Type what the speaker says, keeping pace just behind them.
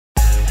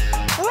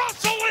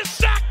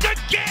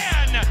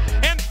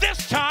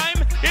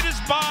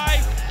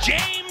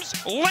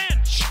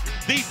Lynch,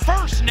 the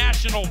first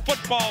National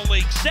Football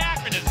League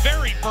sack in his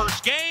very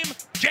first game,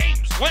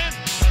 James Lynch.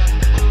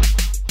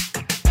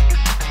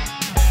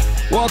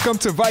 Welcome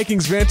to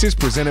Vikings Vantage,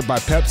 presented by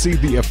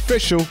Pepsi, the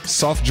official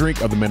soft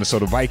drink of the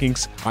Minnesota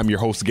Vikings. I'm your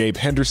host, Gabe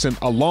Henderson,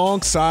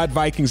 alongside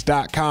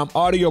Vikings.com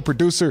audio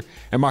producer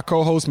and my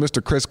co-host,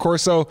 Mr. Chris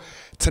Corso.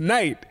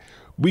 Tonight,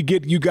 we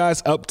get you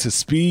guys up to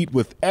speed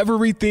with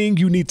everything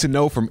you need to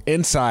know from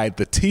inside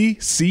the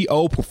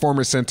TCO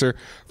Performance Center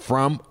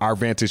from our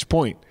vantage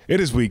point. It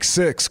is week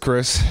 6,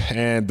 Chris,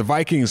 and the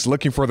Vikings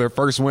looking for their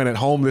first win at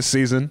home this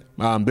season,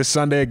 this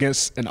Sunday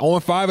against an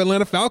 0-5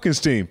 Atlanta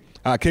Falcons team.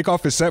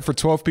 Kickoff is set for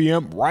 12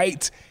 p.m.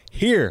 right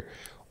here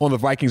on the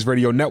Vikings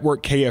Radio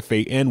Network,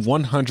 KFAN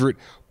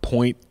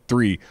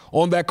 100.3.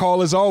 On that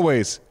call, as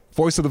always,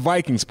 voice of the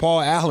Vikings,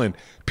 Paul Allen,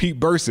 Pete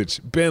Bursich,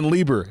 Ben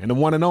Lieber, and the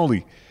one and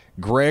only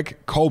Greg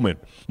Coleman.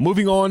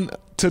 Moving on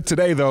to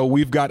today, though,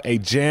 we've got a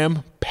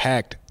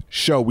jam-packed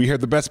show. We hear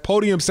the best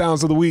podium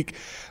sounds of the week.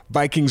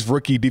 Vikings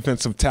rookie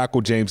defensive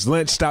tackle James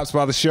Lynch stops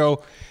by the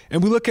show,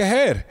 and we look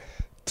ahead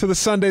to the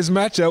Sunday's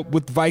matchup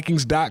with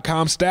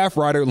Vikings.com staff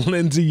writer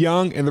Lindsey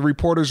Young and the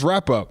reporters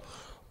wrap-up.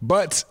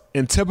 But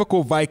in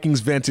typical Vikings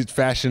Vantage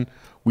fashion,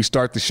 we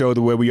start the show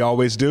the way we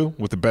always do,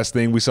 with the best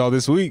thing we saw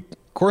this week.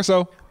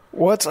 Corso.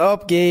 What's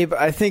up, Gabe?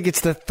 I think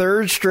it's the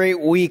third straight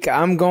week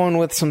I'm going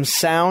with some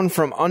sound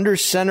from Under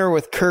Center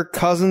with Kirk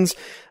Cousins.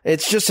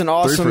 It's just an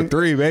awesome 3 for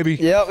 3, baby.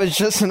 Yep, it's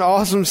just an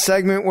awesome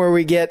segment where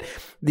we get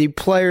the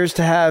players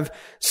to have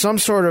some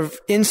sort of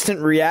instant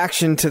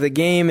reaction to the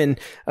game. And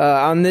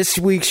on this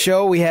week's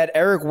show, we had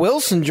Eric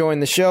Wilson join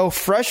the show,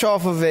 fresh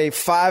off of a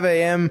 5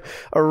 a.m.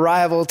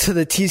 arrival to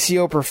the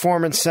TCO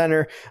Performance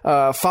Center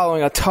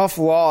following a tough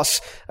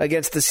loss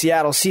against the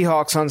Seattle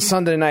Seahawks on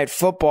Sunday Night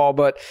Football.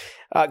 But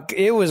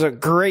it was a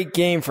great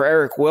game for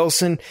Eric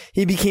Wilson.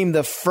 He became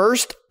the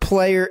first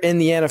player in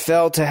the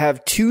NFL to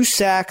have 2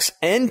 sacks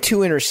and 2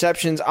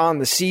 interceptions on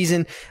the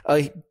season.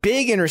 A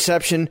big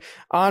interception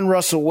on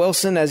Russell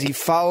Wilson as he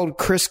followed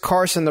Chris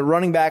Carson, the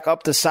running back,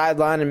 up the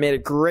sideline and made a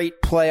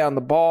great play on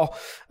the ball.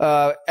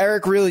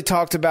 Eric really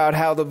talked about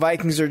how the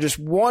Vikings are just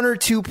 1 or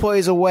 2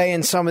 plays away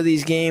in some of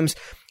these games,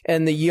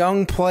 and the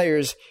young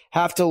players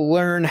have to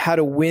learn how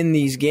to win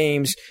these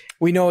games.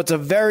 We know it's a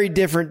very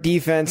different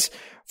defense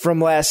from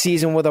last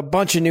season with a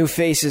bunch of new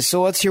faces.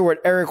 So let's hear what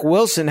Eric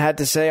Wilson had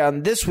to say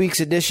on this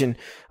week's edition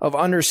of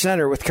Under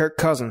Center with Kirk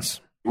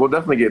Cousins. We'll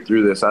definitely get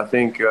through this. I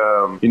think,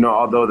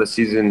 although the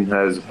season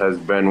has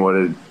been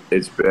what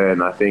it's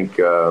been, I think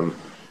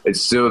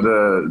it's still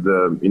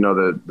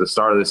the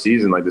start of the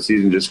season. Like, the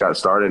season just got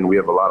started and we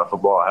have a lot of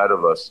football ahead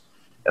of us.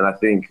 And I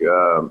think,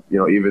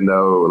 even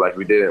though like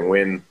we didn't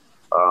win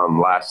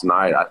last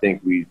night, I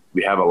think we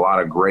have a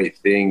lot of great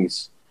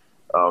things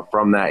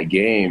from that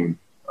game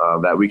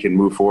that we can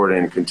move forward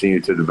and continue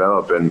to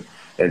develop and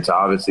to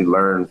obviously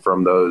learn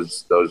from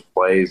those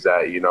plays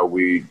that,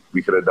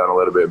 we could have done a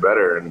little bit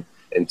better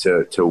and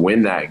to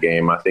win that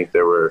game. I think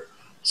there were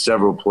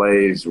several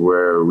plays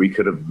where we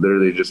could have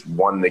literally just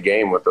won the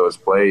game with those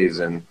plays.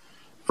 And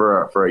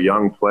for a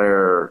young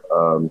player,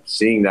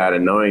 seeing that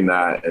and knowing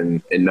that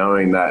and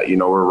knowing that,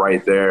 we're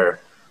right there.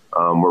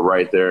 We're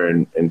right there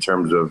in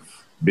terms of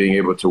being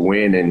able to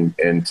win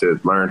and to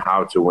learn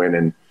how to win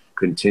and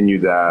continue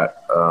that,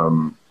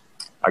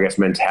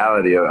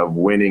 mentality of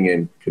winning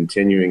and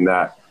continuing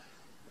that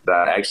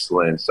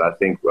excellence. I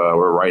think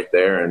we're right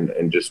there,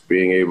 and just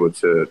being able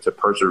to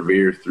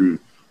persevere through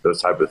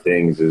those type of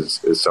things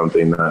is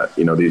something that,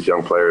 these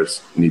young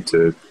players need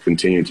to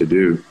continue to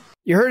do.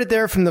 You heard it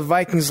there from the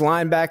Vikings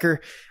linebacker.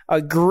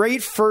 A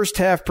great first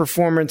half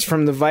performance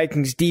from the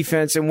Vikings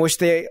defense, in which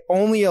they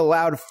only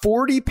allowed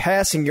 40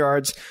 passing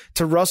yards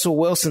to Russell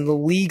Wilson, the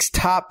league's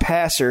top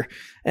passer,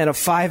 and a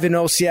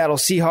 5-0 Seattle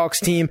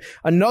Seahawks team.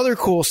 Another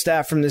cool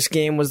stat from this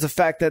game was the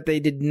fact that they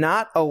did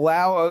not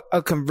allow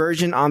a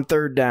conversion on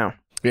third down.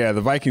 Yeah,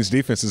 the Vikings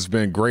defense has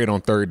been great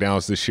on third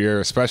downs this year,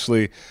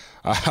 especially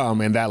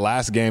in that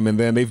last game. And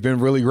then they've been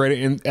really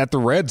great at the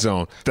red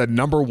zone. The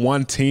number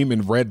 1 team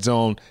in red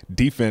zone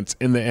defense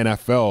in the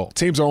NFL.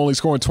 Teams are only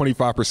scoring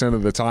 25%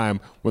 of the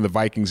time when the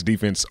Vikings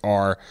defense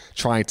are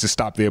trying to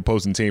stop the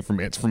opposing team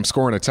from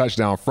scoring a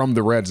touchdown from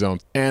the red zone.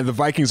 And the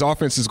Vikings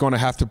offense is going to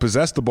have to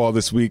possess the ball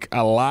this week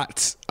a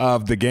lot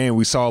of the game.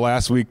 We saw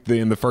last week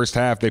in the first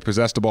half, they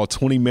possessed the ball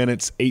 20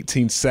 minutes,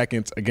 18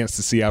 seconds against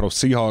the Seattle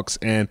Seahawks.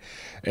 And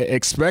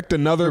expect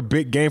another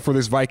big game for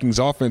this Vikings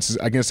offense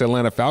against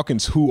Atlanta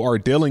Falcons, who are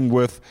dealing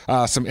with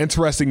some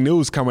interesting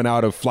news coming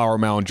out of Flower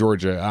Mound,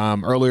 Georgia.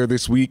 Earlier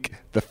this week,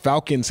 the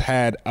Falcons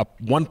had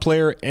one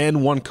player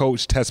and one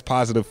coach test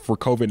positive for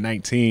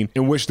COVID-19,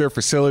 in which their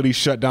facility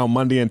shut down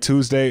Monday and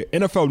Tuesday.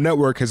 NFL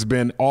Network has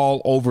been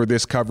all over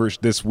this coverage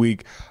this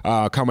week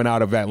coming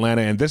out of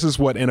Atlanta, and this is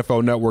what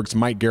NFL Network's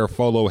Mike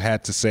Garafolo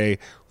had to say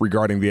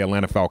regarding the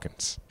Atlanta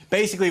Falcons.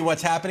 basically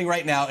what's happening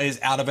right now is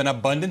out of an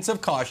abundance of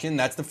caution,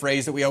 that's the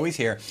phrase that we always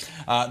hear,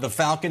 the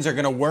Falcons are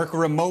going to work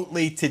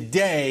remotely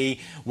today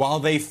while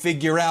they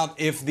figure out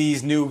if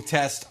these new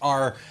tests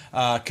are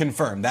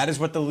confirmed. That is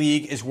what the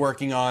league is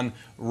working on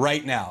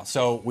right now.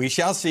 So we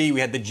shall see. We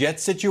had the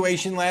Jets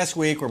situation last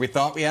week where we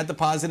thought we had the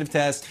positive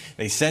test.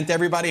 They sent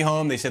everybody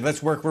home. They said,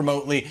 let's work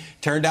remotely.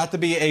 Turned out to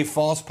be a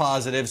false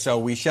positive. So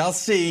we shall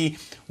see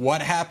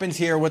what happens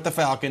here with the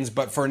Falcons.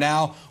 But for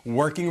now,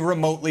 working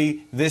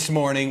remotely this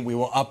morning. We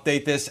will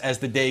update this as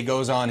the day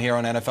goes on here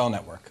on NFL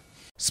Network.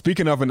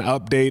 Speaking of an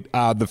update,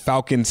 the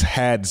Falcons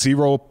had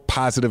 0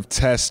 positive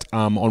tests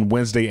on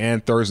Wednesday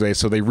and Thursday,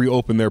 so they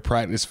reopened their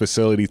practice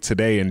facility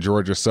today in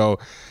Georgia. So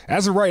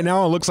as of right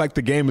now, it looks like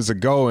the game is a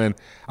go, and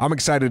I'm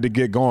excited to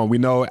get going. We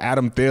know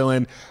Adam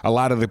Thielen, a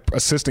lot of the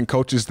assistant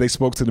coaches, they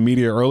spoke to the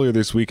media earlier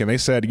this week, and they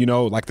said,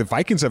 the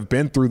Vikings have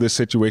been through this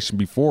situation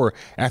before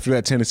after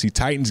that Tennessee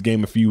Titans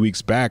game a few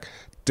weeks back.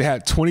 They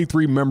had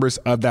 23 members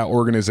of that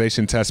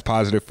organization test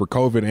positive for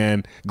COVID,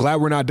 and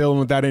glad we're not dealing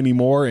with that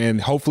anymore. And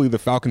hopefully the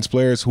Falcons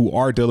players who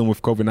are dealing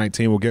with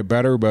COVID-19 will get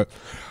better. But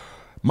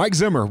Mike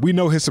Zimmer, we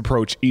know his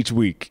approach each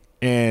week,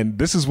 and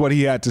this is what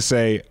he had to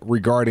say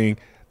regarding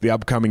the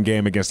upcoming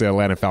game against the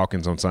Atlanta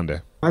Falcons on Sunday.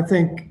 I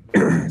think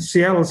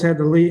Seattle's had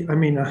the lead.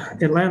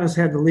 Atlanta's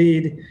had the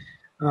lead.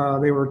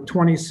 They were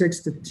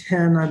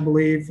 26-10, I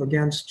believe,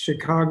 against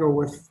Chicago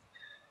with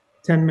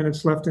 10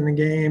 minutes left in the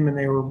game, and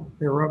they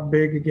were up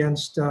big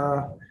against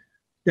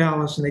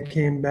Dallas, and they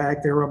came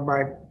back. They were up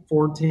by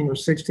 14 or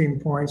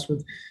 16 points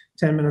with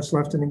 10 minutes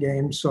left in the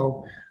game.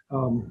 So,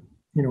 they're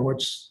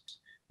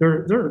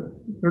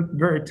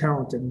very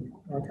talented.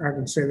 I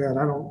can say that.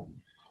 I'm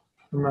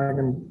not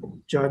going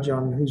to judge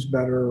on who's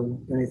better or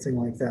anything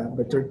like that,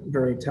 but they're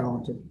very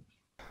talented.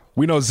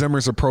 We know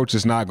Zimmer's approach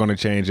is not going to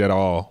change at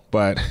all,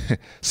 but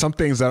some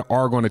things that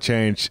are going to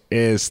change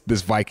is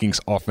this Vikings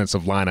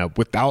offensive lineup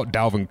without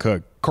Dalvin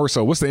Cook.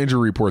 Corso, what's the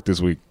injury report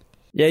this week?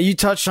 Yeah, you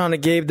touched on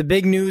it, Gabe. The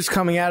big news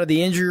coming out of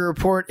the injury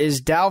report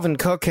is Dalvin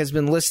Cook has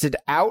been listed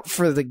out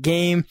for the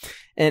game,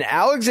 and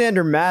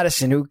Alexander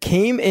Mattison, who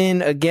came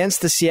in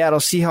against the Seattle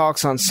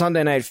Seahawks on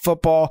Sunday Night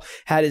Football,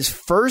 had his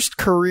first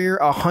career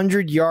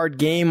 100-yard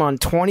game on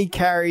 20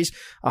 carries,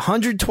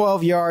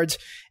 112 yards,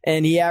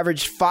 and he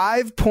averaged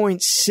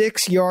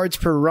 5.6 yards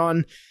per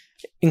run,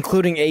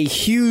 including a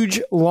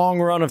huge long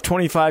run of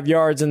 25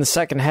 yards in the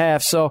second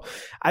half. So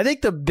I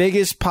think the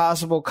biggest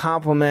possible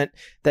compliment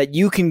that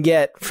you can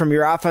get from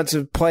your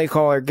offensive play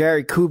caller,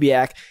 Gary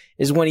Kubiak,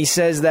 is when he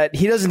says that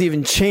he doesn't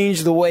even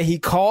change the way he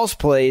calls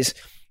plays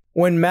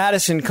when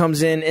Mattison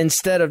comes in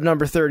instead of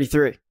number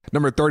 33.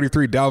 Number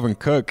 33, Dalvin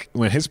Cook,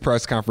 when his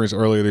press conference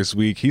earlier this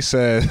week, he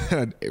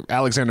said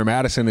Alexander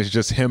Mattison is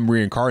just him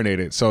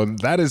reincarnated. So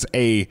that is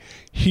a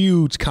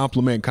huge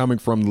compliment coming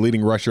from the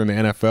leading rusher in the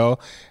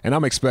NFL, and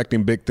I'm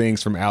expecting big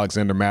things from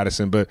Alexander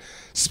Mattison. But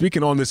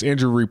speaking on this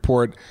injury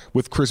report,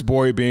 with Chris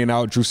Boyd being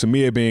out, Drew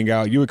Samia being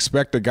out, you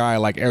expect a guy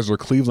like Ezra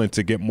Cleveland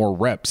to get more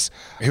reps.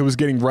 He was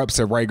getting reps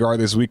at right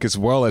guard this week as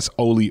well as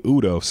Oli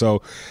Udoh.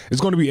 So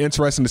it's going to be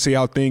interesting to see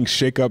how things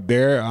shake up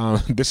there.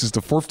 This is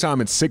the fourth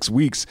time in 6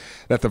 weeks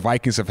that the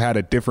Vikings have had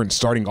a different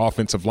starting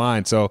offensive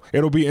line. So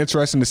it'll be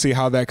interesting to see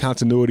how that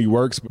continuity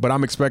works. But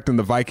I'm expecting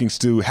the Vikings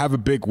to have a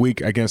big week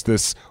against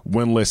this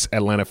winless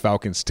Atlanta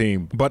Falcons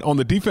team. But on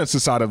the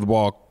defensive side of the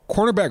ball,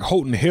 cornerback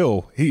Holton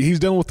Hill, he's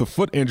dealing with a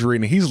foot injury,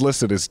 and he's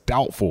listed as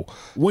doubtful.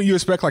 Wouldn't you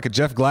expect like a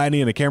Jeff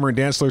Gladney and a Cameron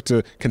Dantzler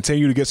to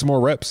continue to get some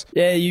more reps?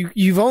 Yeah,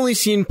 you've only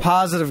seen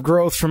positive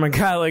growth from a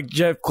guy like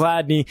Jeff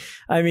Gladney.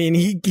 I mean,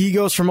 he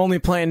goes from only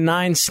playing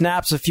 9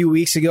 snaps a few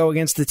weeks ago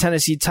against the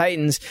Tennessee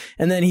Titans,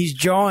 and then he's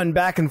jawing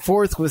back and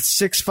forth with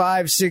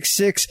 6'5",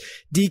 6'6"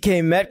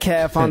 DK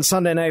Metcalf on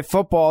Sunday Night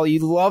Football. You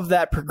love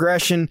that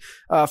progression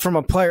from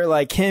a player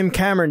like him.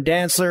 Cameron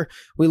Dantzler,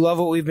 we love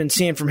what we've been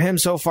seeing from him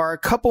so far. A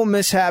couple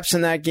mishaps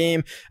in that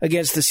game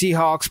against the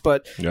Seahawks,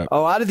 but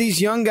a lot of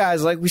these young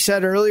guys, like we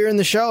said earlier in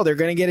the show, they're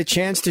going to get a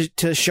chance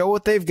to show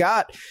what they've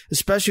got,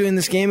 especially in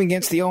this game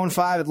against the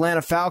 0-5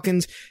 Atlanta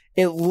Falcons.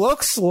 It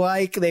looks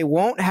like they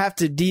won't have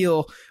to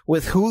deal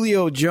with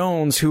Julio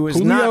Jones, who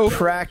has not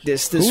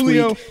practiced this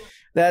week.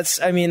 That's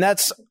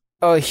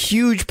a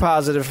huge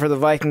positive for the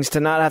Vikings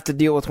to not have to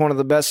deal with one of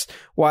the best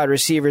wide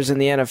receivers in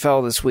the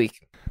NFL this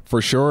week. For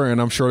sure, and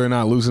I'm sure they're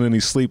not losing any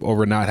sleep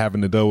over not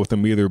having to deal with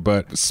him either.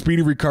 But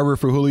speedy recovery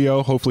for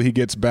Julio. Hopefully he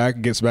gets back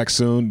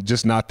soon,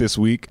 just not this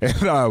week.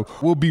 And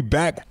we'll be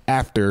back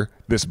after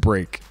this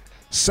break.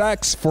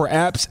 Sacks for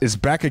Apps is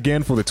back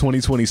again for the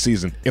 2020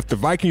 season. If the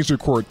Vikings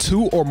record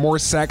 2 or more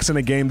sacks in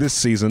a game this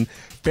season,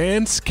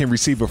 fans can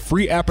receive a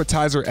free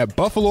appetizer at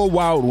Buffalo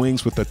Wild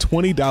Wings with a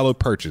 $20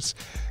 purchase.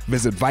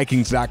 Visit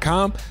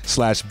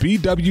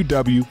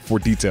Vikings.com/BWW for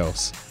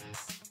details.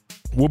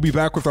 We'll be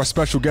back with our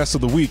special guest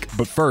of the week,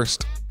 but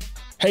first,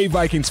 hey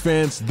Vikings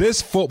fans,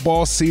 this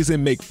football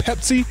season make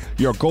Pepsi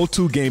your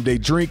go-to game day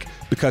drink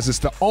because it's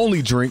the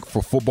only drink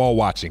for football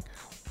watching.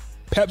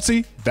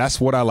 Pepsi,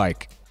 that's what I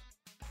like.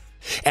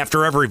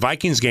 After every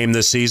Vikings game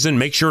this season,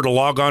 make sure to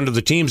log on to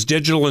the team's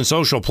digital and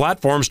social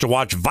platforms to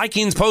watch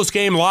Vikings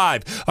Postgame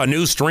Live, a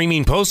new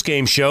streaming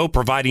postgame show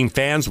providing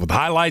fans with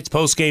highlights,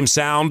 postgame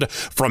sound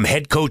from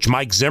head coach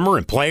Mike Zimmer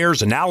and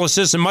players,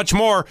 analysis, and much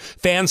more.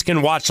 Fans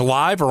can watch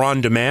live or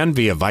on demand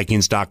via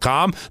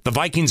Vikings.com, the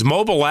Vikings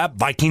mobile app,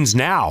 Vikings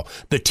Now,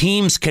 the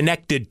team's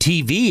connected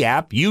TV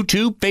app,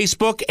 YouTube,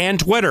 Facebook, and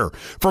Twitter.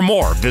 For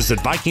more, visit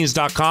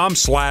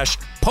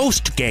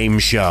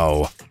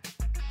Vikings.com/postgameshow.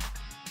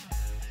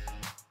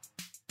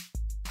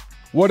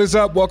 What is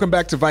up? Welcome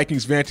back to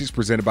Vikings Vantage,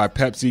 presented by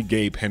Pepsi.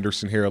 Gabe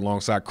Henderson here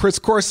alongside Chris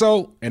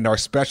Corso and our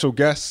special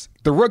guest,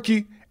 the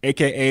rookie,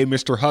 a.k.a.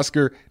 Mr.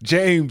 Husker,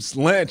 James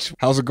Lynch.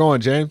 How's it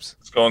going, James?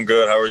 It's going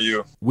good. How are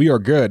you? We are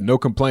good. No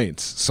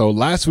complaints. So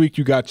last week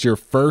you got your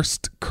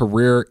first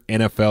career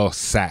NFL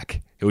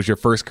sack. It was your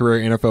first career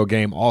NFL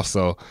game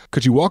also.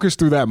 Could you walk us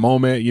through that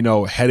moment,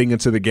 heading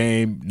into the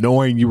game,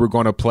 knowing you were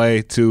going to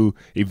play, to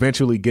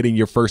eventually getting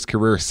your first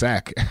career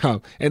sack?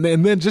 and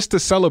then just the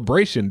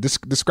celebration.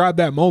 Describe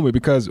that moment,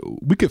 because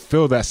we could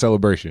feel that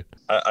celebration.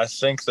 I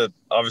think that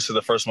obviously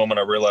the first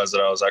moment I realized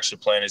that I was actually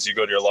playing is you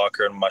go to your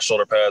locker and my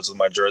shoulder pads with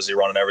my jersey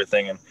on and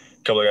everything, and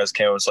a couple of guys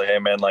came up and was like, hey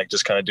man,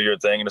 just kind of do your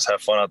thing and just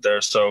have fun out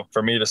there. So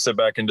for me to sit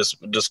back and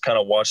just kind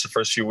of watch the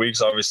first few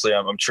weeks, obviously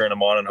I'm cheering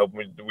them on and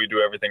hoping we do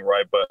everything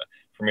right. But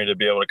for me to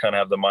be able to kind of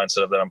have the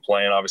mindset of that I'm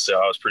playing, obviously I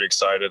was pretty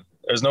excited.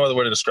 There's no other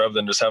way to describe it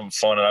than just having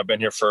fun. And I've been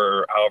here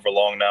for however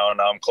long now, and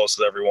now I'm close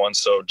with everyone.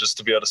 So just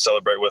to be able to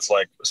celebrate with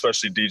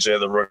especially DJ,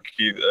 the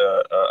rookie,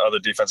 other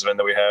defensive end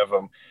that we have,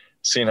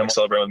 seeing him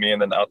celebrate with me, and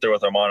then out there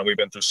with Armand, we've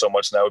been through so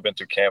much now. We've been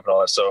through camp and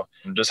all that. So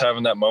just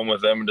having that moment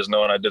with them and just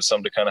knowing I did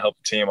something to kind of help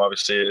the team,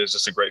 obviously, is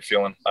just a great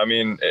feeling. I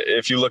mean,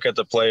 if you look at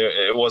the play,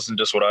 it wasn't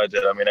just what I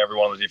did. I mean,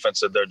 everyone on the defense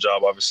did their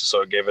job, obviously.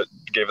 So it gave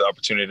the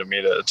opportunity to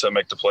me to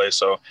make the play.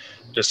 So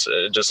just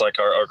like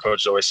our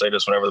coach always say,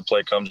 just whenever the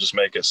play comes, just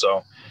make it.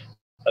 So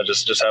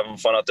just having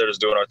fun out there,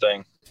 just doing our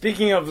thing.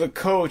 Speaking of the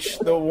coach,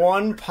 the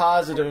one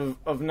positive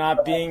of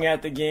not being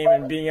at the game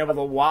and being able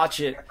to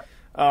watch it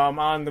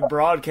on the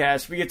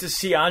broadcast, we get to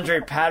see Andre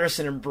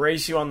Patterson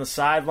embrace you on the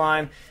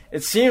sideline.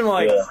 It seemed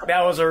like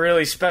that was a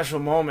really special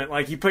moment.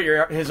 Like, he put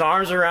his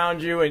arms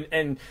around you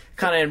and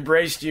kind of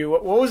embraced you.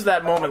 What was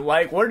that moment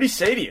like? What did he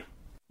say to you?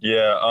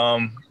 Yeah,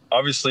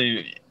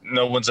 obviously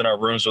no one's in our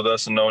rooms with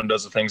us and no one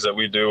does the things that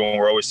we do, and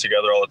we're always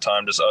together all the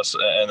time, just us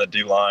and the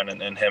D-line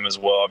and him as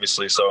well,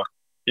 obviously. So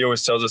he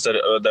always tells us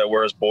that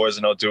we're his boys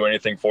and he'll do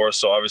anything for us.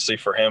 So obviously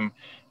for him,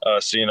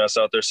 seeing us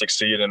out there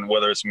succeed, and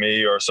whether it's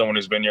me or someone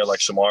who's been here like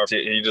Shamar,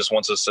 he just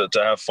wants us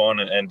to have fun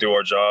and do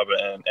our job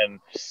and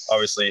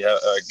obviously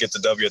get the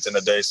W at the end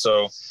of the day.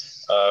 So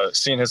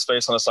seeing his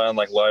face on the sign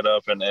light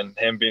up and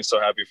him being so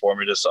happy for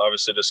me just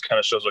obviously just kind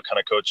of shows what kind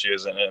of coach he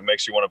is, and it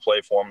makes you want to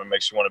play for him and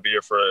makes you want to be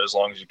here for as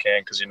long as you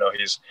can, because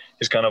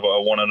he's kind of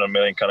a one in a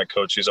million kind of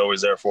coach. He's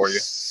always there for you.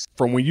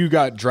 From when you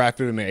got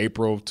drafted in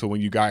April to when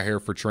you got here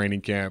for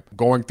training camp,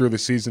 going through the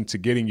season to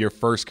getting your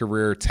first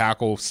career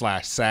tackle /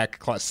 sack /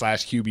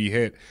 QB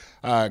hit,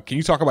 can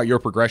you talk about your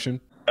progression?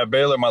 At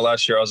Baylor, my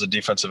last year, I was a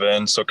defensive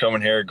end. So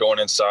coming here, going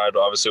inside,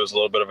 obviously it was a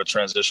little bit of a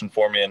transition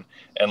for me.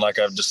 And like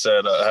I've just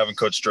said, having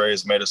Coach Dre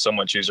has made it so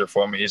much easier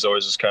for me. He's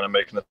always just kind of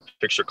making the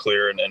picture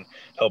clear and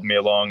helping me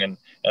along. And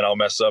I'll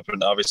mess up,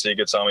 and obviously he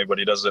gets on me, but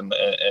he does it,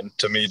 and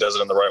to me, he does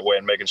it in the right way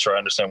and making sure I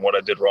understand what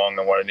I did wrong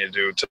and what I need to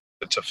do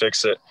to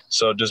fix it.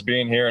 So just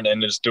being here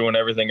and just doing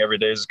everything every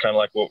day is kind of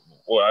like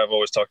what I've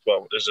always talked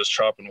about, is just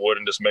chopping wood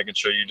and just making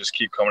sure you just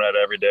keep coming at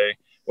it every day.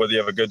 Whether you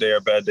have a good day or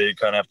a bad day, you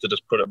kind of have to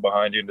just put it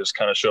behind you and just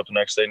kind of show up the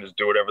next day and just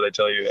do whatever they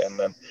tell you. And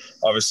then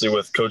obviously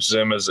with Coach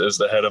Zim as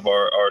the head of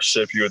our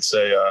ship, you would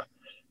say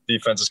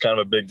defense is kind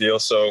of a big deal.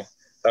 So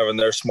having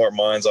their smart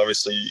minds,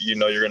 obviously, you're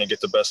going to get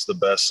the best of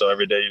the best. So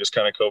every day you just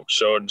kind of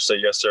show it and say,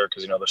 yes, sir,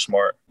 because, they're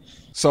smart.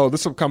 So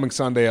this upcoming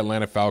Sunday,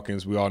 Atlanta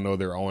Falcons, we all know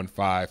they're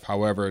 0-5.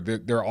 However,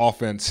 their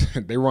offense,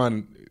 they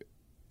run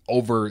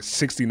over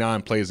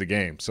 69 plays a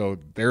game. So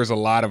there's a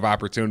lot of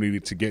opportunity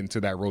to get into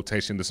that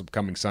rotation this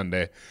upcoming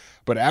Sunday.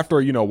 But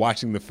after,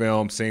 watching the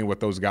film, seeing what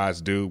those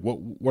guys do,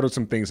 what are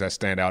some things that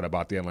stand out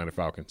about the Atlanta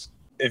Falcons?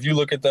 If you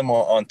look at them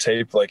on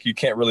tape, you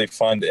can't really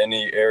find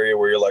any area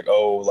where you're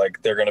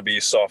they're going to be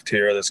soft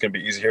here, that's going to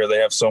be easy here. They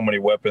have so many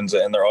weapons,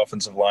 and their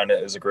offensive line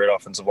is a great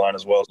offensive line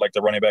as well.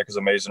 The running back is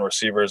amazing,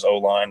 receivers,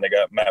 O-line, they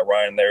got Matt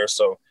Ryan there.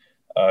 So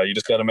you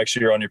just got to make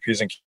sure you're on your P's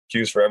and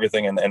Q's for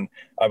everything. And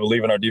I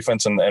believe in our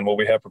defense and what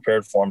we have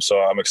prepared for them. So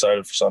I'm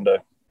excited for Sunday.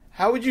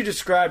 How would you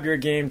describe your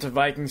game to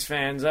Vikings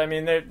fans? I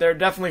mean, they're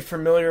definitely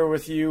familiar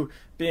with you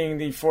being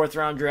the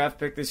 4th-round draft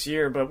pick this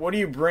year, but what do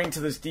you bring to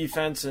this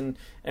defense, and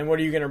what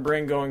are you going to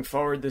bring going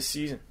forward this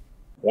season?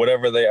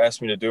 Whatever they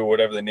ask me to do,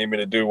 whatever they need me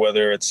to do,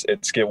 whether it's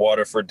get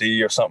water for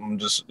D or something,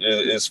 just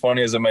as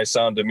funny as it may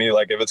sound to me,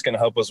 if it's going to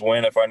help us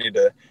win, if I need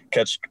to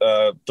catch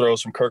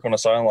throws from Kirk on the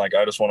sideline,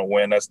 I just want to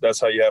win. That's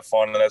how you have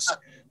fun, and that's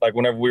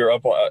whenever we were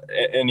up on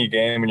any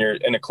game and you're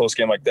in a close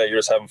game like that, you're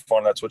just having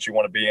fun. That's what you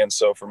want to be in.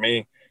 So for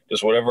me,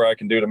 just whatever I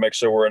can do to make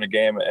sure we're in a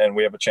game and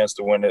we have a chance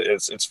to win it.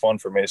 It's fun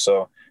for me.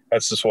 So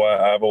that's just why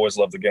I've always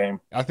loved the game.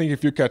 I think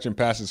if you're catching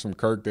passes from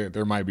Kirk,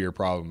 there might be a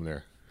problem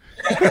there.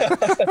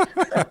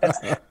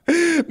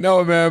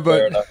 No, man,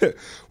 but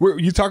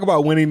you talk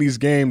about winning these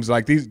games.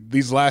 Like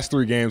these last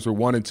 3 games, we're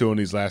 1-2 in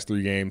these last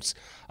 3 games.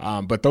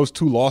 But those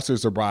 2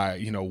 losses are by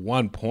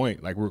 1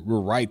 point. Like we're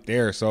right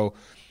there. So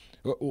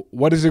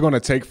what is it going to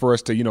take for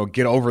us to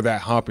get over that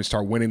hump and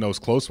start winning those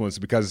close ones?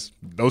 Because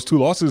those 2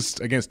 losses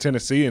against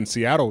Tennessee and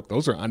Seattle,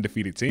 those are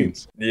undefeated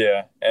teams.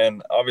 Yeah,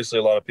 and obviously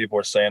a lot of people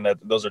are saying that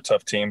those are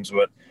tough teams,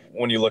 but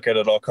when you look at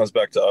it, it all comes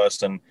back to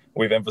us, and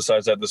we've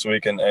emphasized that this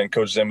week, and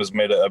Coach Zim has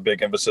made a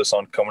big emphasis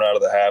on coming out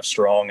of the half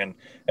strong and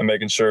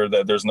making sure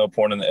that there's no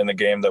point in the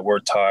game that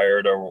we're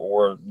tired or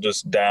we're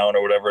just down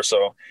or whatever.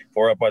 So if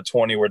we're up by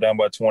 20, we're down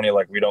by 20,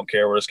 like we don't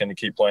care. We're just going to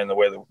keep playing the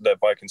way that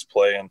Vikings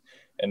play,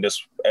 and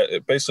just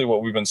basically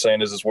what we've been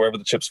saying is wherever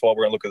the chips fall,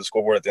 we're going to look at the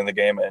scoreboard at the end of the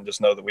game and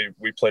just know that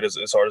we played as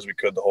hard as we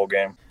could the whole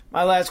game.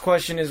 My last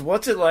question is,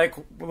 what's it like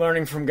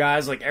learning from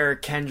guys like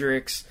Eric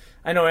Kendricks?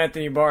 I know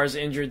Anthony Barr is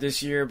injured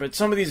this year, but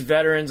some of these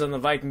veterans on the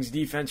Vikings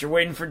defense, you're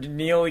waiting for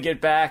Daniil to get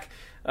back,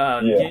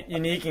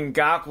 Unique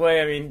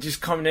Ngakoue, I mean,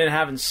 just coming in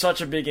having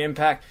such a big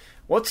impact.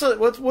 What's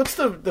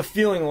the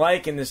feeling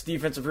like in this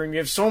defensive room? You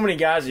have so many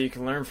guys that you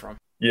can learn from.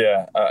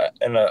 Yeah,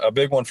 and a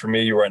big one for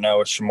me right now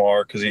is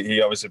Shamar, because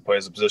he obviously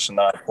plays a position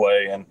that I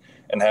play, and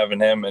having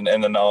him and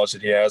the knowledge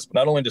that he has,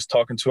 not only just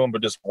talking to him,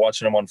 but just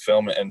watching him on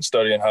film and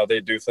studying how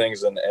they do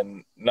things, and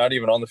not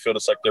even on the field,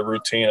 it's like their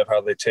routine of how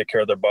they take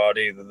care of their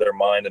body, their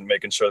mind, and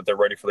making sure that they're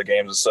ready for the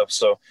games and stuff.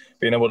 So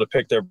being able to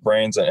pick their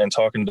brains and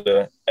talking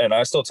to, and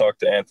I still talk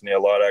to Anthony a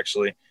lot,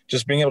 actually,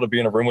 just being able to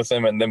be in a room with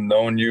them and them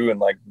knowing you and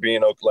like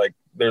being like,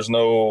 there's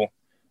no,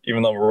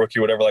 even though I'm a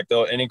rookie, whatever, like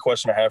any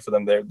question I have for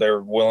them,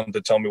 they're willing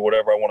to tell me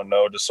whatever I want to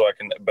know just so I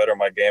can better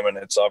my game. And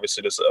it's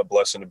obviously just a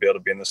blessing to be able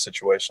to be in this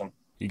situation.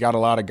 You got a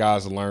lot of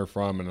guys to learn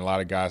from and a lot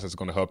of guys that's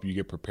going to help you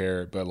get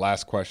prepared. But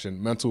last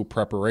question, mental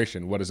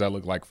preparation, what does that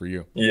look like for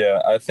you?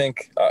 Yeah, I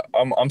think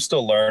I'm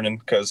still learning,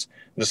 because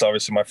this is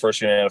obviously my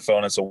first year in the NFL,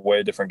 and it's a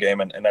way different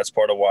game. And that's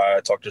part of why I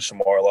talk to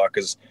Shamar a lot,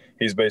 because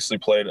he's basically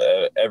played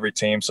every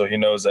team, so he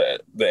knows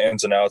that the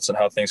ins and outs and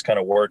how things kind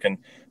of work. And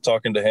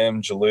talking to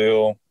him,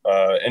 Jaleel,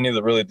 any of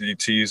the really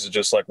DTs is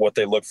just like what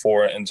they look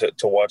for and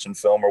to watch in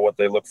film, or what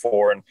they look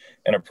for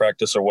in a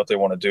practice, or what they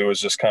want to do, is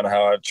just kind of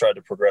how I've tried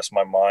to progress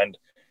my mind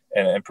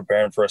and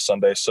preparing for a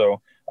Sunday.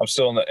 So I'm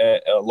still in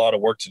a lot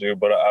of work to do,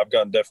 but I've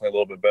gotten definitely a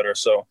little bit better.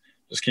 So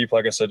just keep,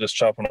 like I said, just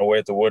chopping away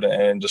at the wood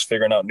and just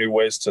figuring out new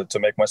ways to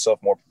make myself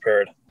more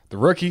prepared. The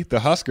rookie,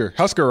 the Husker,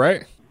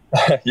 right?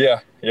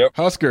 Yeah, yep.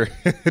 Husker.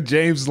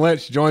 James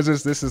Lynch joins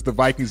us. This is the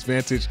Vikings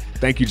Vantage.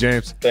 Thank you,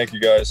 James. Thank you,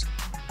 guys.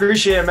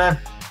 Appreciate it, man.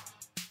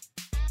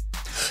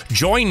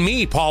 Join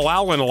me, Paul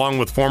Allen, along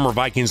with former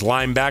Vikings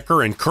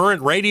linebacker and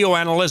current radio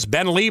analyst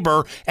Ben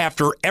Lieber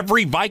after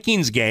every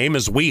Vikings game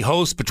as we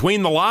host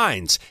Between the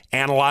Lines,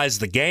 analyze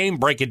the game,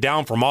 break it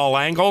down from all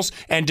angles,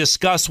 and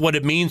discuss what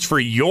it means for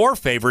your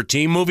favorite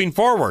team moving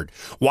forward.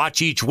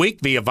 Watch each week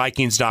via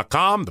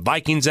Vikings.com, the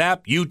Vikings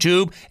app,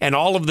 YouTube, and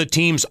all of the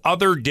team's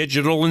other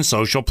digital and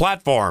social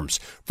platforms.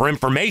 For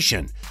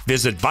information,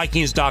 visit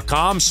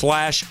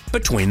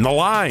Vikings.com/Between the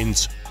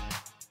Lines.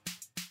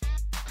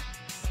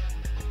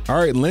 All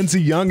right,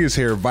 Lindsey Young is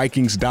here,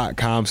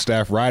 Vikings.com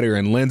staff writer.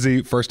 And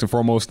Lindsey, first and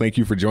foremost, thank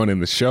you for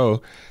joining the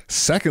show.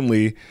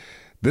 Secondly,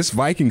 this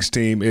Vikings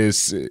team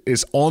is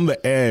on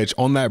the edge,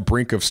 on that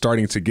brink of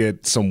starting to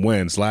get some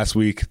wins. Last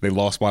week, they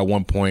lost by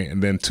 1 point,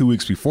 and then 2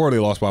 weeks before, they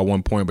lost by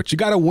 1 point. But you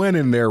got a win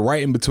in there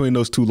right in between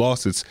those 2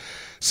 losses.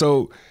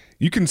 So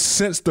you can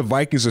sense the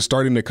Vikings are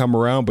starting to come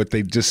around, but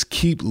they just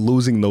keep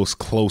losing those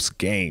close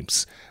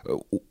games.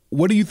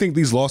 What do you think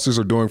these losses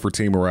are doing for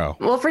team morale?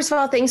 Well, first of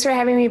all, thanks for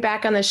having me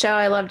back on the show.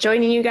 I love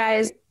joining you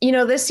guys.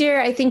 This year,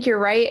 I think you're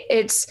right.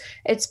 It's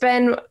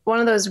been one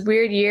of those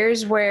weird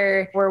years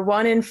where we're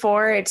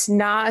 1-4. It's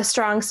not a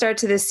strong start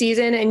to the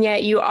season, and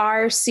yet you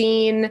are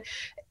seeing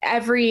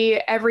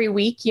every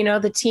week,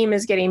 the team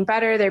is getting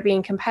better. They're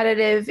being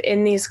competitive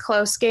in these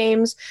close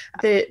games.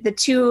 The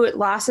 2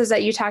 losses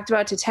that you talked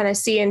about to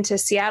Tennessee and to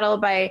Seattle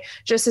by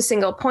just a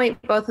single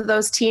point, both of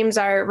those teams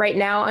are right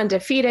now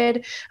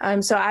undefeated.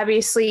 So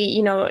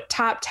obviously,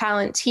 top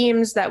talent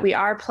teams that we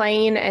are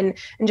playing and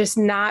just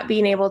not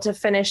being able to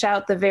finish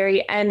out the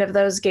very end of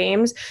those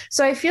games.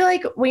 So I feel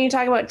like when you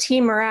talk about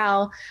team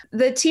morale,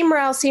 the team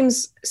morale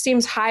seems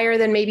higher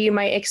than maybe you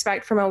might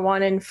expect from a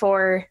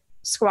 1-4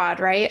 squad,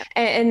 right?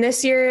 And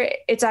this year,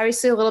 it's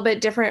obviously a little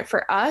bit different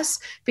for us,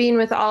 being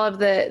with all of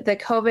the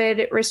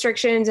COVID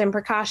restrictions and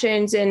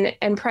precautions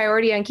and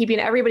priority on keeping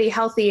everybody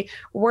healthy.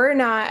 We're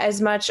not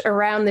as much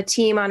around the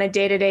team on a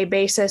day-to-day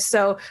basis,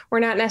 so we're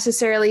not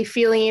necessarily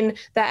feeling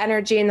that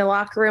energy in the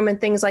locker room and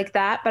things like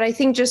that. But I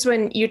think just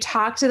when you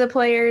talk to the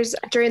players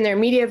during their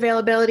media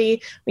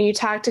availability, when you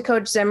talk to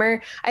Coach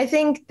Zimmer, I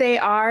think they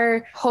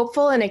are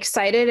hopeful and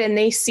excited, and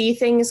they see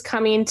things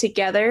coming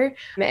together,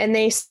 and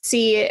they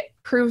see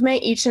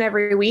improvement each and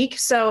every week.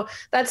 So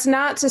that's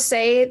not to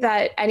say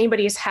that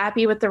anybody's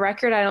happy with the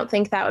record. I don't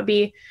think that would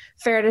be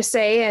fair to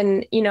say.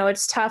 And,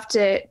 it's tough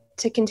to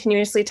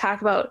continuously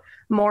talk about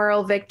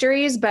moral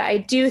victories, but I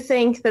do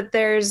think that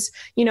there's,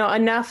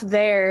 enough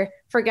there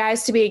for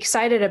guys to be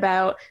excited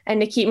about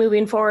and to keep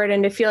moving forward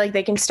and to feel like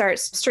they can start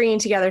stringing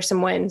together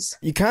some wins.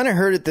 You kind of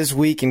heard it this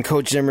week in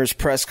Coach Zimmer's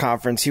press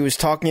conference. He was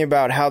talking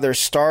about how they're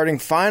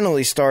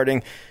finally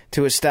starting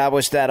to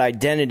establish that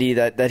identity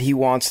that he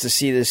wants to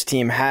see this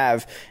team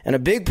have. And a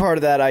big part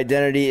of that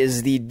identity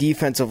is the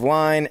defensive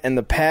line and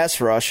the pass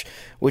rush,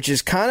 which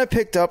has kind of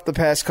picked up the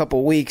past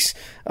couple weeks.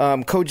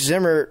 Coach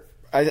Zimmer,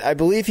 I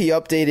believe he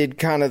updated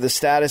kind of the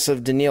status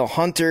of Danielle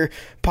Hunter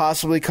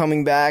possibly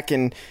coming back,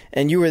 and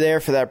you were there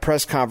for that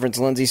press conference,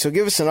 Lindsay. So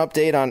give us an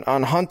update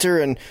on Hunter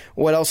and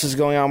what else is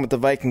going on with the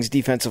Vikings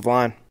defensive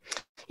line.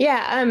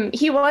 Yeah,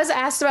 he was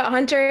asked about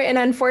Hunter, and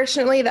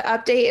unfortunately the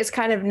update is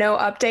kind of no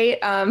update.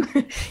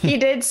 He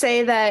did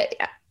say that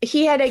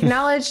he had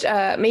acknowledged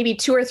maybe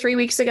 2 or 3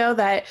 weeks ago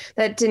that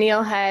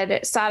Danielle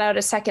had sought out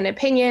a second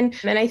opinion.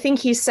 And I think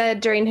he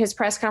said during his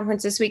press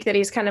conference this week that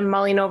he's kind of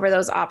mulling over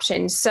those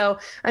options. So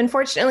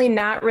unfortunately,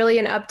 not really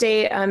an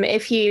update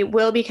if he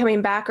will be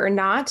coming back or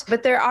not.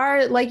 But there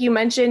are, like you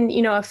mentioned,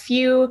 a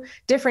few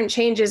different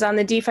changes on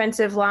the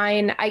defensive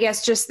line, I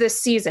guess, just this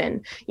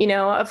season.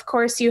 Of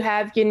course, you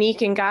have Yannick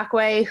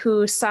Ngakoue,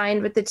 who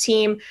signed with the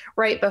team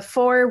right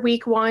before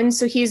week 1.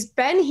 So he's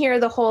been here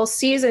the whole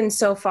season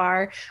so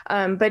far.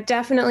 But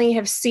definitely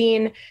have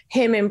seen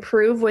him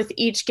improve with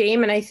each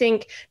game. And I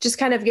think just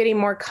kind of getting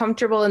more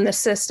comfortable in the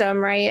system,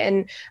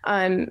 right?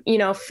 And,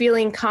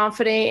 feeling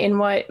confident in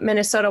what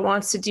Minnesota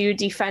wants to do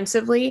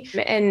defensively.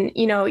 And,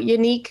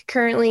 Yannick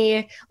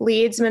currently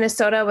leads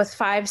Minnesota with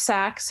 5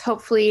 sacks.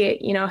 Hopefully,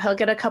 he'll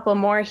get a couple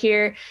more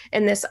here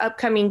in this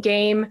upcoming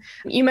game.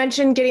 You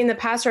mentioned getting the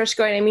pass rush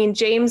going. I mean,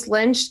 James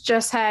Lynch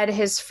just had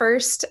his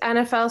first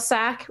NFL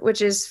sack,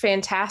 which is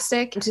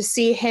fantastic. To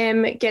see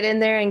him get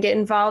in there and get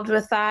involved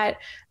with that.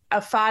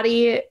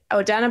 Afadi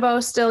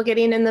Odenigbo still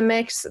getting in the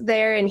mix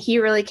there, and he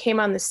really came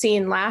on the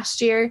scene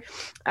last year.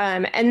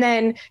 And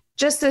then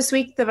just this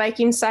week, the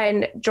Vikings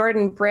signed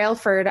Jordan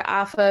Brailford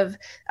off of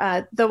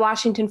the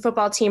Washington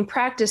football team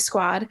practice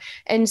squad.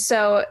 And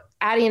so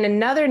adding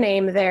another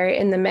name there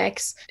in the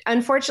mix.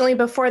 Unfortunately,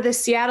 before the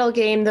Seattle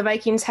game, the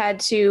Vikings had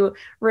to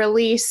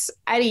release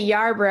Eddie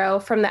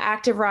Yarbrough from the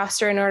active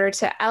roster in order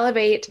to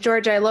elevate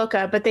George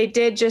Iloka, but they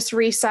did just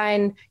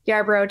re-sign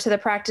Yarbrough to the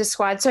practice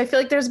squad. So I feel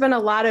like there's been a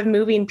lot of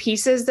moving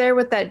pieces there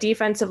with that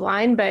defensive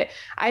line, but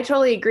I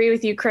totally agree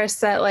with you, Chris,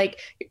 that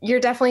you're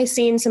definitely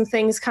seeing some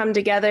things come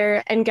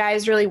together and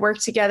guys really work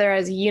together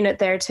as a unit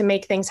there to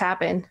make things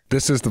happen.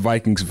 This is the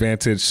Vikings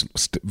Vantage.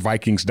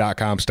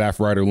 Vikings.com staff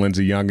writer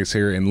Lindsay Young is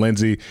here. And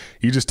Lindsay,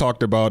 you just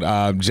talked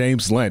about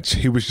James Lynch.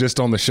 He was just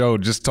on the show,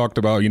 just talked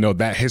about,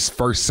 that his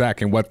first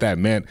sack and what that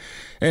meant.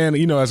 And,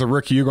 as a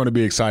rookie, you're going to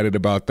be excited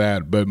about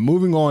that. But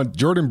moving on,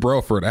 Jordan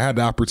Brailford, I had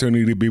the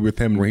opportunity to be with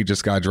him when he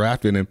just got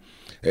drafted. And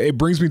it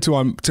brings me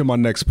to my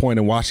next point.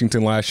 In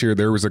Washington last year,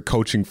 there was a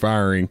coaching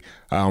firing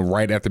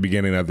right at the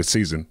beginning of the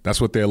season. That's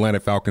what the Atlanta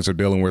Falcons are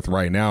dealing with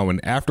right now.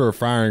 And after a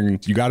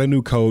firing, you got a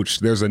new coach.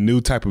 There's a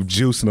new type of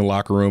juice in the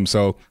locker room.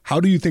 So how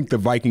do you think the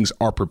Vikings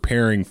are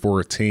preparing for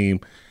a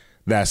team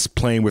that's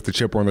playing with the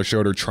chip on their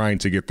shoulder, trying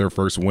to get their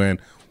first win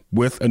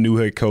with a new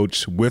head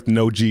coach, with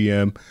no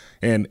GM,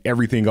 and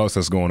everything else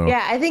that's going on?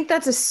 Yeah, I think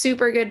that's a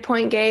super good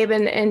point, Gabe,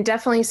 and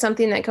definitely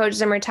something that Coach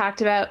Zimmer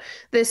talked about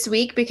this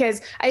week, because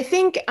I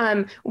think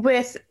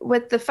with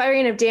the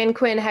firing of Dan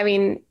Quinn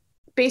having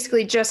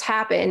basically just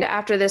happened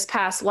after this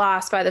past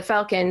loss by the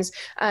Falcons,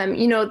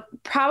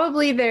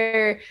 probably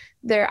their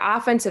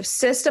offensive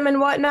system and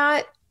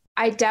whatnot,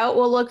 I doubt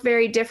will look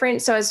very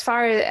different. So as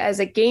far as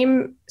a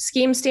game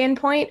scheme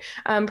standpoint,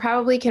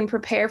 probably can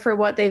prepare for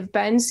what they've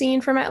been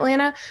seeing from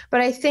Atlanta. But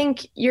I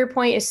think your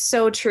point is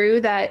so true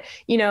that,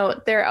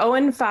 they're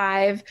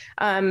 0-5.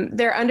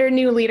 They're under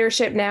new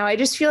leadership now. I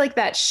just feel like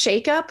that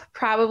shakeup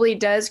probably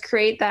does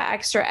create that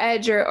extra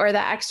edge or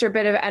that extra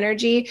bit of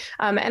energy.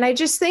 And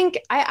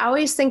I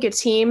always think a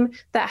team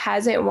that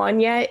hasn't won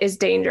yet is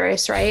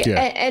dangerous, right? Yeah.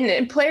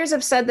 And players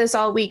have said this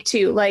all week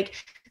too.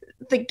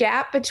 The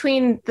gap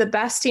between the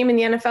best team in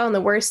the NFL and the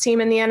worst team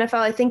in the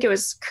NFL, I think it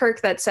was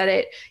Kirk that said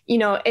it,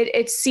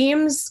 it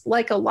seems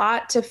like a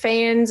lot to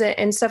fans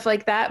and stuff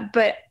like that,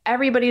 but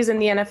everybody's in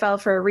the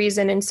NFL for a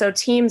reason. And so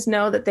teams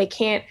know that they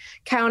can't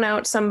count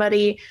out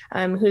somebody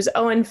who's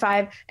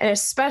 0-5, and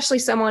especially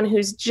someone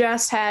who's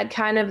just had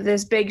kind of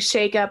this big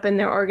shakeup in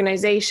their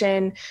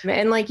organization.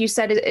 And like you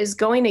said, is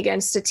going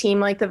against a team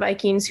like the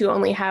Vikings, who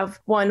only have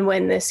one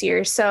win this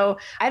year. So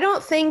I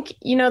don't think,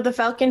 the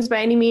Falcons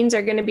by any means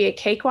are going to be a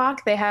cakewalk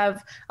back. They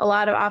have a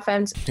lot of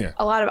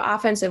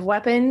offensive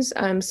weapons.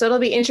 So it'll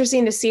be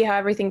interesting to see how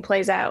everything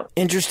plays out.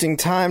 Interesting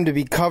time to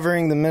be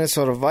covering the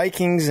Minnesota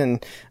Vikings.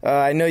 And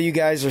I know you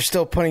guys are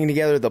still putting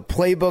together the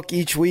playbook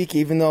each week,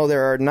 even though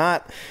there are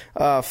not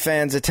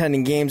fans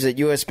attending games at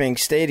US Bank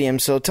Stadium.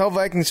 So tell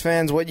Vikings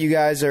fans what you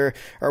guys are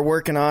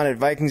working on at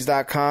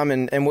Vikings.com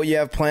and what you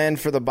have planned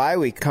for the bye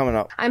week coming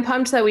up. I'm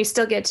pumped that we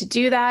still get to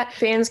do that.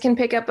 Fans can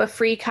pick up a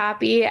free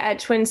copy at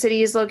Twin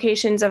Cities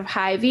locations of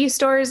Hy-Vee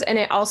stores, and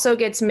it also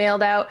gets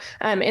mailed out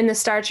in the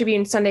Star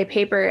Tribune Sunday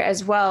paper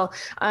as well.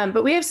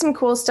 But we have some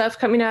cool stuff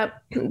coming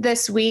up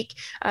this week.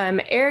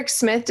 Eric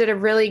Smith did a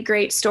really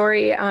great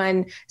story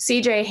on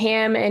CJ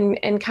Ham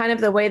and kind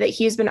of the way that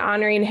he's been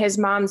honoring his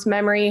mom's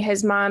memory.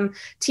 His mom,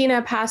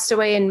 Tina, passed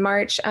away in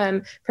March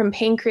from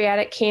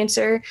pancreatic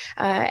cancer.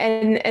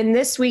 And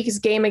this week's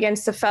game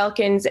against the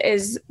Falcons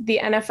is the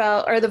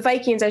NFL, or the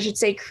Vikings, I should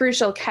say,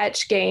 Crucial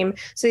Catch game.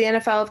 So the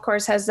NFL, of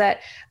course, has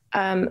that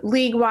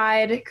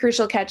league-wide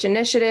Crucial Catch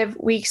initiative.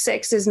 Week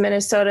 6 is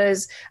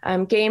Minnesota's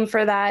game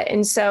for that.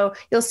 And so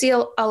you'll see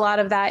a lot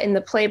of that in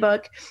the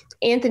playbook.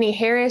 Anthony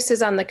Harris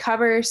is on the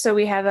cover, so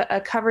we have a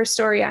cover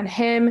story on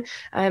him,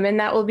 and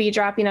that will be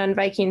dropping on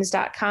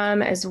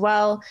Vikings.com as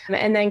well.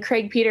 And then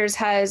Craig Peters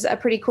has a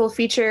pretty cool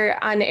feature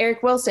on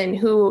Eric Wilson,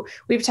 who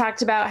we've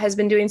talked about has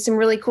been doing some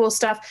really cool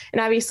stuff.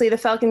 And obviously the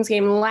Falcons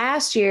game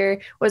last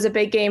year was a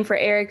big game for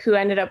Eric, who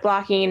ended up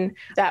blocking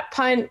that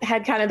punt,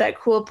 had kind of that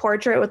cool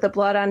portrait with the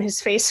blood on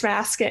his face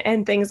mask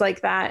and things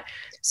like that.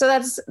 So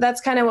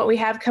that's kind of what we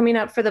have coming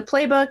up for the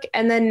playbook.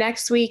 And then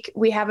next week,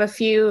 we have a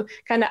few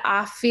kind of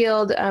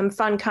off-field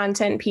fun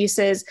content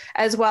pieces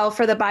as well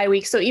for the bye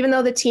week. So even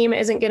though the team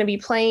isn't going to be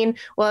playing,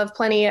 we'll have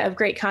plenty of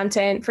great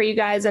content for you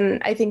guys.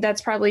 And I think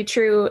that's probably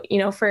true,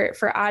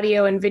 for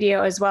audio and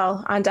video as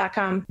well on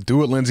 .com. Do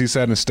what Lindsay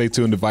said and stay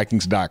tuned to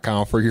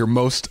Vikings.com for your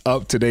most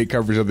up-to-date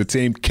coverage of the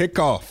team.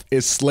 Kickoff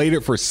is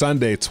slated for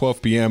Sunday,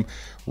 12 p.m.,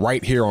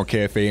 right here on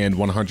KFAN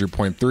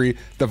 100.3.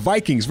 The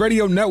Vikings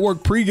Radio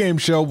Network pregame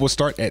show will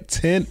start at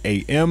 10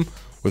 a.m.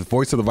 with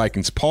voice of the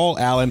Vikings Paul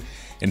Allen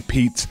and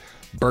Pete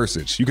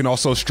Bursich. You can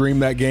also stream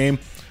that game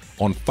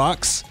on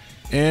Fox,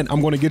 and I'm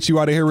going to get you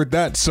out of here with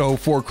that. So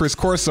for Chris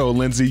Corso,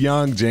 Lindsey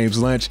Young, James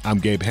Lynch, I'm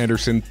Gabe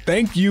Henderson.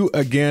 Thank you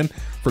again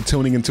for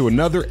tuning into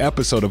another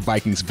episode of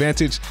Vikings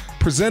Vantage,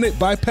 presented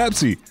by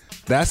Pepsi.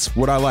 That's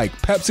what I like.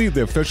 Pepsi,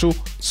 the official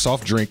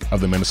soft drink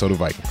of the Minnesota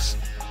Vikings.